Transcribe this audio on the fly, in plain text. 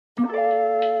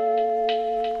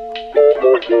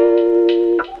Ukraine.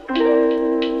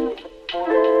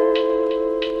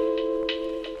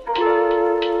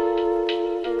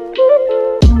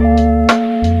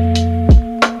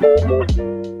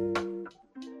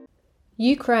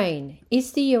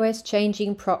 Is the US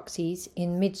changing proxies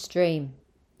in midstream?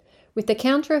 With the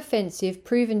counter-offensive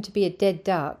proven to be a dead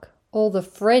duck, all the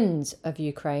friends of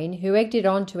Ukraine who egged it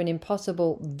on to an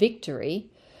impossible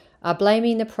victory are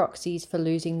blaming the proxies for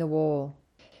losing the war.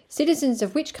 Citizens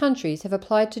of which countries have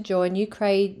applied to join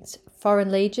Ukraine's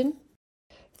Foreign Legion?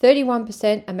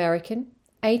 31% American,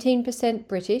 18%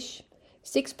 British,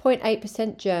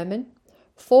 6.8% German,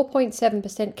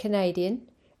 4.7% Canadian,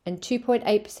 and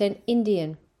 2.8%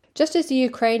 Indian. Just as the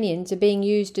Ukrainians are being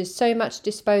used as so much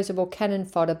disposable cannon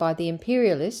fodder by the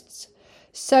imperialists,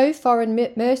 so foreign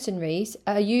mercenaries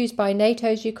are used by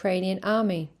NATO's Ukrainian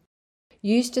army.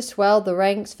 Used to swell the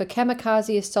ranks for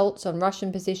kamikaze assaults on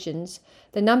Russian positions,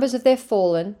 the numbers of their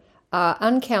fallen are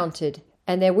uncounted,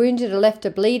 and their wounded are left to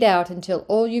bleed out until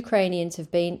all Ukrainians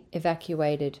have been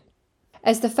evacuated.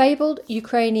 As the fabled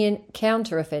Ukrainian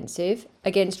counter-offensive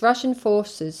against Russian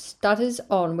forces stutters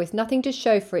on with nothing to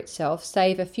show for itself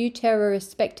save a few terrorist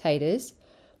spectators,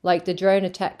 like the drone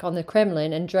attack on the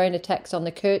Kremlin and drone attacks on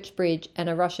the Kerch Bridge and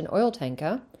a Russian oil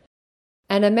tanker,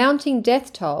 and a mounting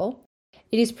death toll,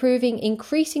 it is proving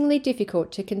increasingly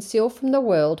difficult to conceal from the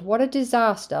world what a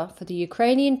disaster for the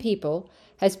Ukrainian people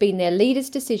has been their leaders'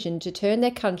 decision to turn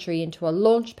their country into a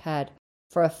launch pad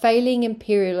for a failing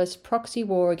imperialist proxy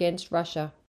war against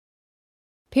Russia.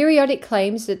 Periodic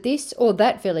claims that this or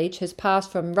that village has passed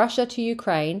from Russia to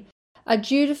Ukraine are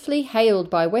dutifully hailed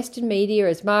by Western media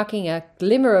as marking a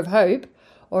glimmer of hope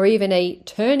or even a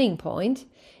turning point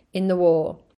in the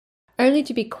war, only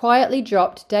to be quietly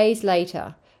dropped days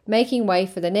later, making way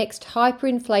for the next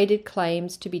hyperinflated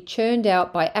claims to be churned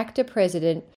out by actor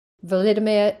President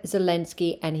Volodymyr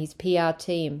Zelensky and his PR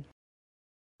team.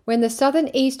 When the southern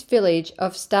east village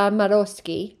of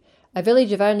Starmarovsky, a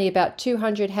village of only about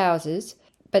 200 houses,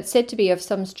 but said to be of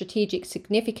some strategic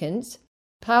significance,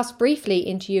 passed briefly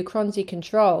into Ukraine's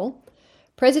control,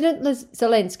 President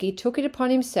Zelensky took it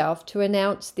upon himself to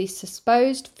announce this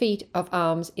supposed feat of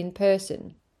arms in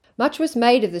person. Much was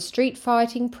made of the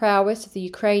street-fighting prowess of the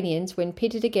Ukrainians when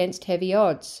pitted against heavy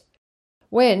odds.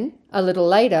 When, a little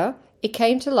later, it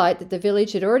came to light that the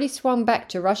village had already swung back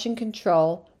to Russian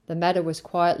control, the matter was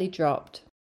quietly dropped.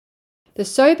 The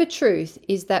sober truth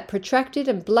is that protracted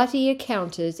and bloody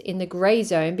encounters in the grey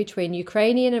zone between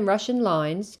Ukrainian and Russian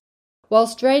lines,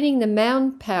 whilst draining the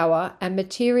manpower and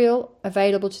material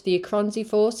available to the Ukrainian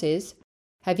forces,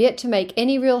 have yet to make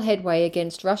any real headway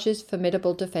against Russia's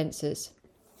formidable defences.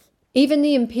 Even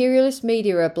the imperialist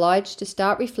media are obliged to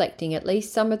start reflecting at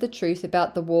least some of the truth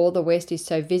about the war the West is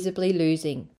so visibly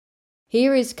losing.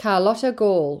 Here is Carlotta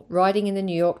Gall writing in the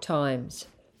New York Times.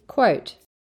 Quote,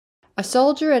 "A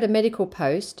soldier at a medical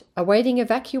post, awaiting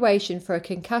evacuation for a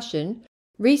concussion,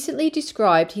 recently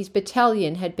described his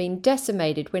battalion had been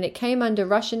decimated when it came under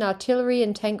Russian artillery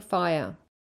and tank fire.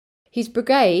 His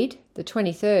brigade, the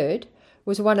 23rd,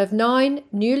 was one of 9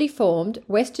 newly formed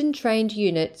Western-trained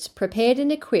units prepared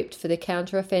and equipped for the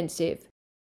counter-offensive.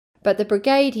 But the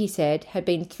brigade, he said, had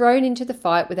been thrown into the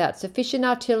fight without sufficient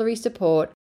artillery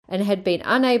support and had been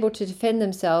unable to defend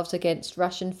themselves against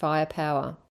Russian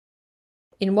firepower.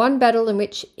 In one battle in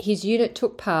which his unit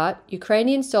took part,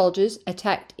 Ukrainian soldiers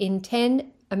attacked in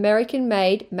 10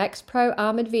 American-made Max Pro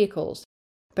armoured vehicles,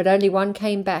 but only one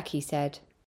came back, he said.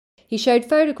 He showed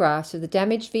photographs of the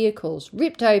damaged vehicles,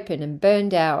 ripped open and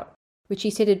burned out, which he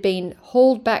said had been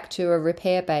hauled back to a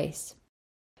repair base.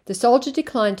 The soldier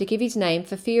declined to give his name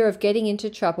for fear of getting into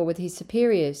trouble with his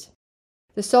superiors.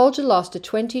 The soldier lost a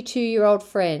 22-year-old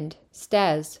friend,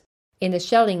 Stas, in the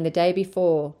shelling the day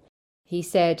before. He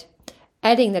said,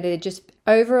 adding that in just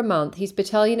over a month his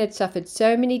battalion had suffered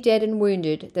so many dead and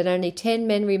wounded that only 10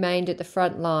 men remained at the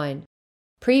front line.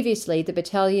 Previously, the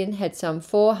battalion had some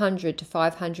 400 to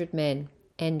 500 men."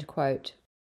 End quote.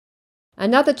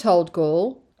 Another told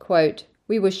Gall, quote,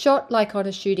 "We were shot like on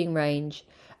a shooting range.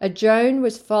 A drone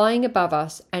was flying above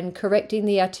us and correcting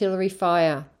the artillery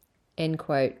fire." End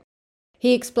quote.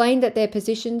 He explained that their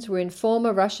positions were in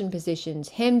former Russian positions,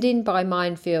 hemmed in by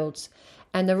minefields,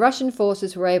 and the Russian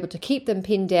forces were able to keep them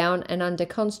pinned down and under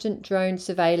constant drone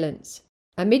surveillance.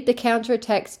 Amid the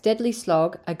counterattack's deadly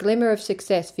slog, a glimmer of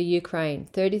success for Ukraine,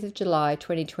 30th of July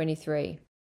 2023.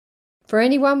 For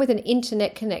anyone with an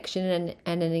internet connection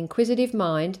and an inquisitive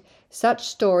mind, such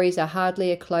stories are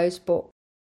hardly a closed book.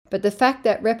 But the fact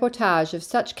that reportage of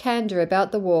such candour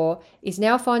about the war is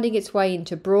now finding its way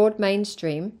into broad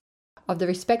mainstream of the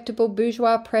respectable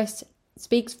bourgeois press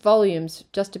speaks volumes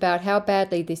just about how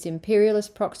badly this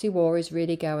imperialist proxy war is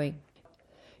really going.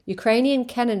 Ukrainian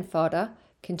cannon fodder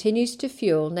continues to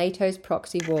fuel NATO's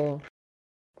proxy war.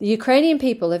 The Ukrainian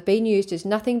people have been used as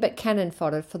nothing but cannon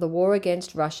fodder for the war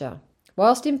against Russia.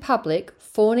 Whilst in public,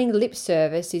 fawning lip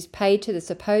service is paid to the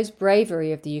supposed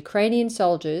bravery of the Ukrainian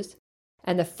soldiers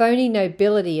and the phony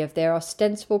nobility of their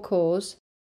ostensible cause,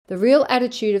 the real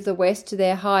attitude of the West to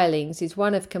their hirelings is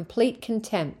one of complete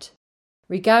contempt,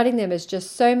 regarding them as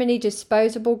just so many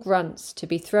disposable grunts to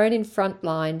be thrown in front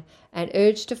line and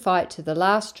urged to fight to the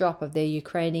last drop of their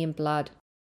Ukrainian blood.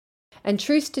 And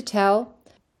truth to tell,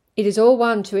 it is all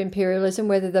one to imperialism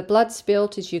whether the blood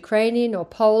spilt is Ukrainian or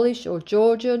Polish or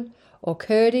Georgian or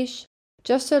Kurdish,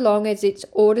 just so long as its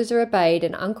orders are obeyed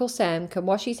and Uncle Sam can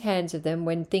wash his hands of them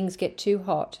when things get too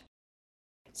hot.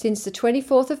 Since the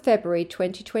 24th of February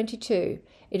 2022,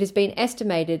 it has been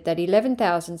estimated that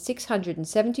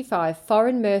 11,675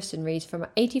 foreign mercenaries from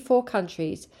 84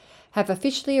 countries have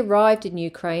officially arrived in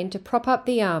Ukraine to prop up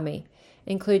the army,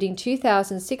 including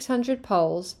 2,600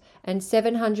 Poles and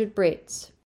 700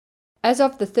 Brits. As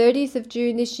of the 30th of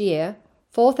June this year,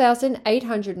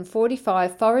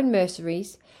 4,845 foreign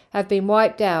mercenaries have been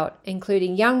wiped out,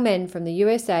 including young men from the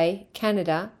USA,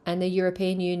 Canada, and the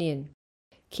European Union.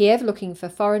 Kiev looking for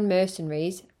foreign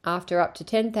mercenaries after up to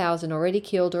 10,000 already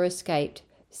killed or escaped.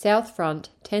 South Front,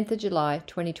 10th of July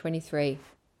 2023.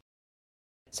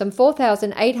 Some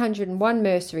 4,801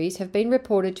 mercenaries have been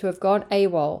reported to have gone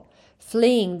AWOL,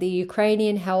 fleeing the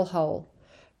Ukrainian hellhole.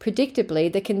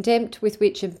 Predictably, the contempt with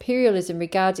which imperialism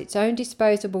regards its own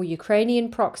disposable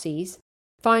Ukrainian proxies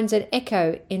finds an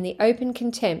echo in the open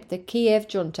contempt the Kiev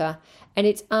junta and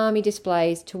its army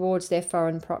displays towards their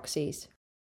foreign proxies.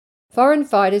 Foreign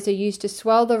fighters are used to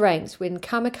swell the ranks when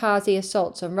kamikaze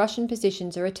assaults on Russian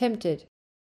positions are attempted.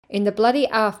 In the bloody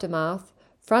aftermath,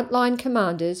 frontline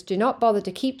commanders do not bother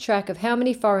to keep track of how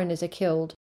many foreigners are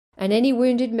killed, and any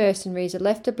wounded mercenaries are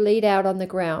left to bleed out on the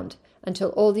ground until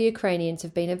all the Ukrainians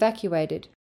have been evacuated.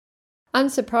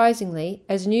 Unsurprisingly,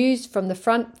 as news from the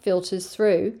front filters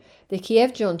through, the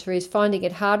Kiev junta is finding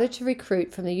it harder to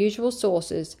recruit from the usual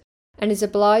sources and is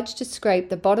obliged to scrape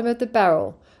the bottom of the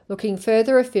barrel, looking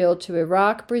further afield to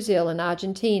Iraq, Brazil and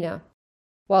Argentina,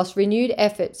 whilst renewed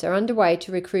efforts are underway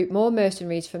to recruit more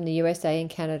mercenaries from the USA and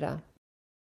Canada.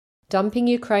 Dumping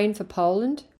Ukraine for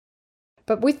Poland?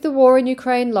 But with the war in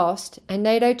Ukraine lost and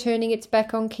NATO turning its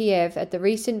back on Kiev at the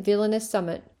recent Vilnius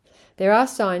summit, there are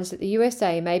signs that the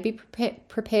USA may be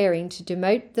preparing to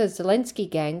demote the Zelensky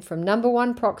gang from number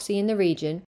one proxy in the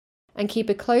region and keep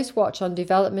a close watch on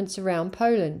developments around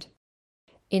Poland.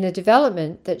 In a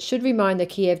development that should remind the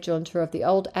Kiev junta of the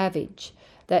old adage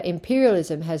that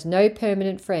imperialism has no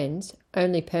permanent friends,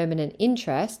 only permanent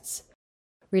interests,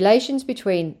 relations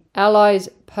between allies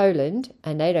Poland,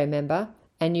 a NATO member,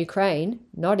 and Ukraine,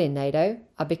 not in NATO,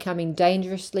 are becoming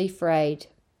dangerously frayed.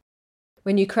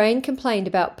 When Ukraine complained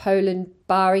about Poland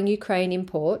barring Ukraine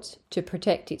imports to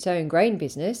protect its own grain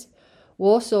business,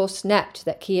 Warsaw snapped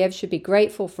that Kiev should be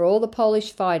grateful for all the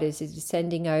Polish fighters it is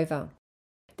sending over.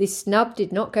 This snub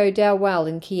did not go down well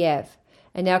in Kiev,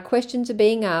 and now questions are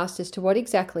being asked as to what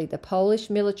exactly the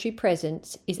Polish military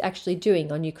presence is actually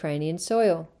doing on Ukrainian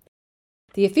soil.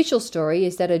 The official story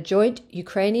is that a joint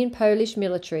Ukrainian-Polish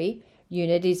military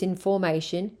unit is in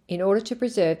formation in order to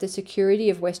preserve the security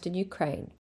of Western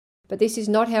Ukraine. But this is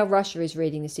not how Russia is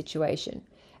reading the situation,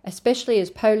 especially as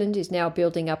Poland is now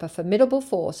building up a formidable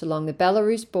force along the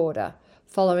Belarus border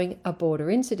following a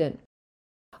border incident.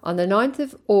 On the 9th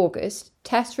of August,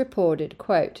 TASS reported,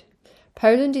 quote,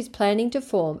 Poland is planning to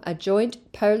form a joint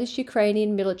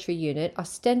Polish-Ukrainian military unit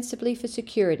ostensibly for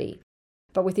security,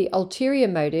 but with the ulterior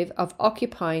motive of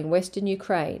occupying Western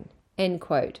Ukraine, end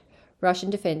quote,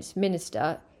 Russian Defense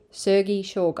Minister Sergei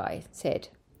Shoigu said.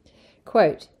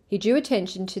 Quote, he drew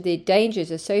attention to the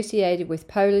dangers associated with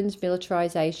Poland's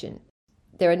militarization.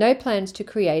 There are no plans to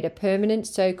create a permanent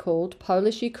so-called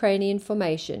Polish-Ukrainian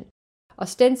formation,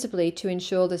 ostensibly to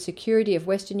ensure the security of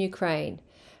Western Ukraine,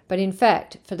 but in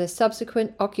fact for the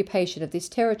subsequent occupation of this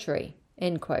territory,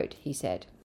 end quote, he said.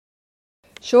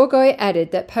 Shoigu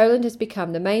added that Poland has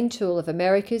become the main tool of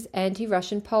America's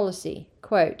anti-Russian policy.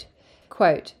 Quote,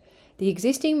 the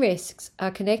existing risks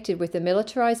are connected with the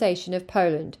militarization of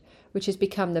Poland, which has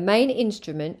become the main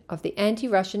instrument of the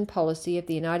anti-Russian policy of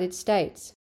the United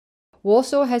States.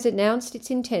 Warsaw has announced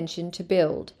its intention to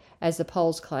build, as the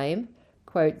Poles claim,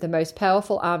 quote, the most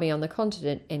powerful army on the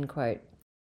continent, end quote.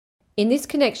 In this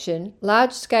connection,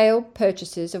 large-scale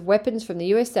purchases of weapons from the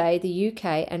USA, the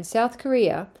UK and South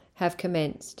Korea have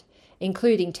commenced,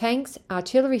 including tanks,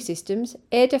 artillery systems,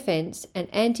 air defence and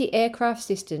anti-aircraft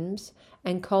systems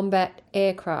and combat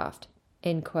aircraft.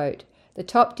 end quote, the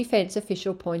top defense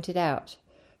official pointed out.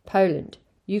 Poland,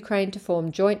 Ukraine to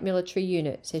form joint military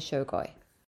unit, says Shogoi.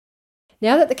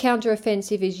 Now that the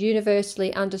counter-offensive is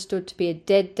universally understood to be a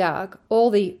dead duck, all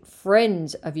the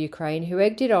friends of Ukraine who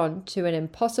egged it on to an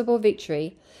impossible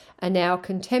victory are now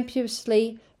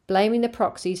contemptuously blaming the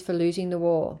proxies for losing the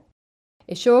war.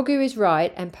 If Shoigu is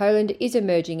right and Poland is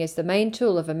emerging as the main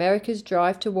tool of America's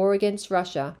drive to war against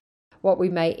Russia, what we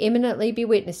may imminently be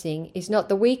witnessing is not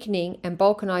the weakening and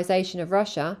balkanization of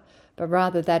Russia, but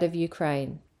rather that of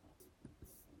Ukraine.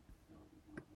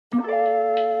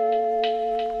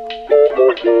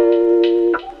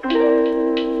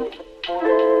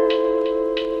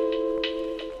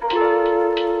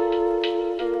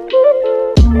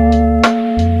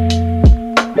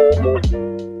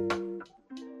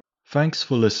 Thanks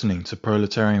for listening to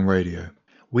Proletarian Radio.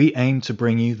 We aim to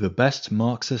bring you the best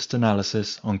Marxist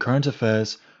analysis on current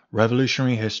affairs,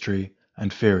 revolutionary history,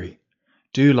 and theory.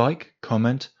 Do like,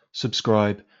 comment,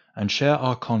 subscribe, and share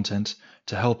our content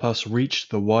to help us reach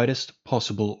the widest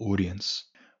possible audience.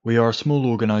 We are a small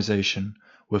organization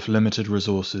with limited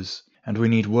resources, and we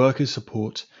need worker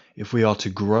support if we are to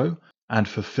grow and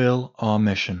fulfill our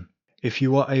mission. If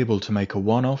you are able to make a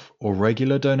one-off or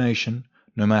regular donation,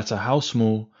 no matter how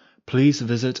small, please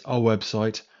visit our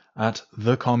website at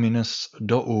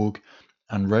thecommunists.org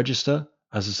and register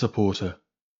as a supporter.